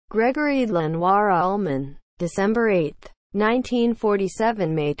Gregory LeNoir Allman, December 8,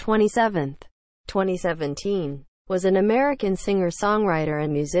 1947 – May 27, 2017, was an American singer-songwriter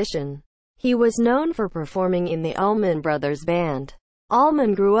and musician. He was known for performing in the Allman Brothers Band.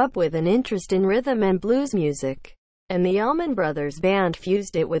 Allman grew up with an interest in rhythm and blues music, and the Allman Brothers Band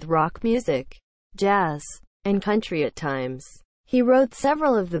fused it with rock music, jazz, and country at times. He wrote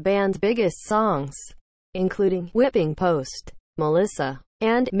several of the band's biggest songs, including Whipping Post, Melissa,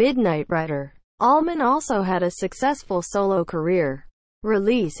 and Midnight Rider. Allman also had a successful solo career,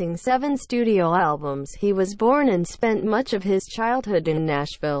 releasing 7 studio albums. He was born and spent much of his childhood in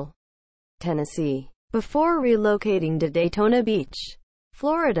Nashville, Tennessee, before relocating to Daytona Beach,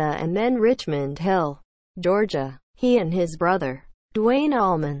 Florida, and then Richmond Hill, Georgia. He and his brother, Duane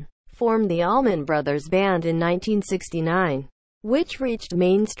Allman, formed the Allman Brothers Band in 1969, which reached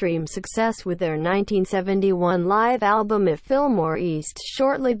mainstream success with their 1971 live album At Fillmore East.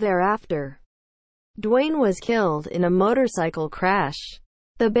 Shortly thereafter, Duane was killed in a motorcycle crash.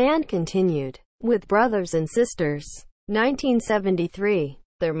 The band continued with Brothers and Sisters, 1973,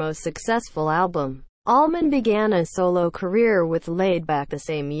 their most successful album. Allman began a solo career with Laid Back the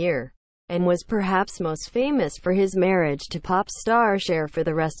same year, and was perhaps most famous for his marriage to pop star Cher for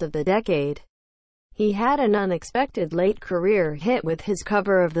the rest of the decade. He had an unexpected late career hit with his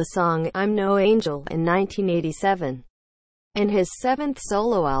cover of the song I'm No Angel in 1987, and his 7th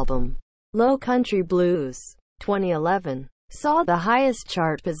solo album, Low Country Blues, 2011, saw the highest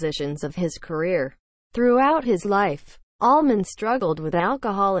chart positions of his career. Throughout his life, Allman struggled with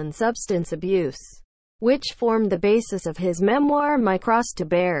alcohol and substance abuse, which formed the basis of his memoir My Cross to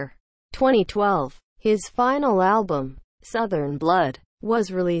Bear, 2012. His final album, Southern Blood,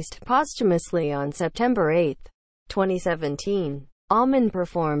 was released posthumously on September 8, 2017. Allman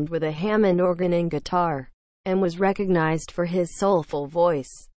performed with a Hammond organ and guitar, and was recognized for his soulful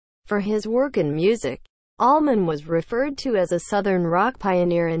voice. For his work in music, Allman was referred to as a Southern rock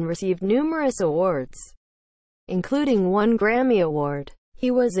pioneer and received numerous awards, including 1 Grammy Award.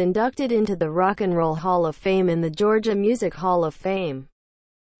 He was inducted into the Rock and Roll Hall of Fame and the Georgia Music Hall of Fame.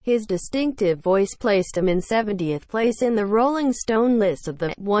 His distinctive voice placed him in 70th place in the Rolling Stone list of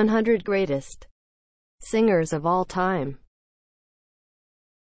the 100 greatest singers of all time.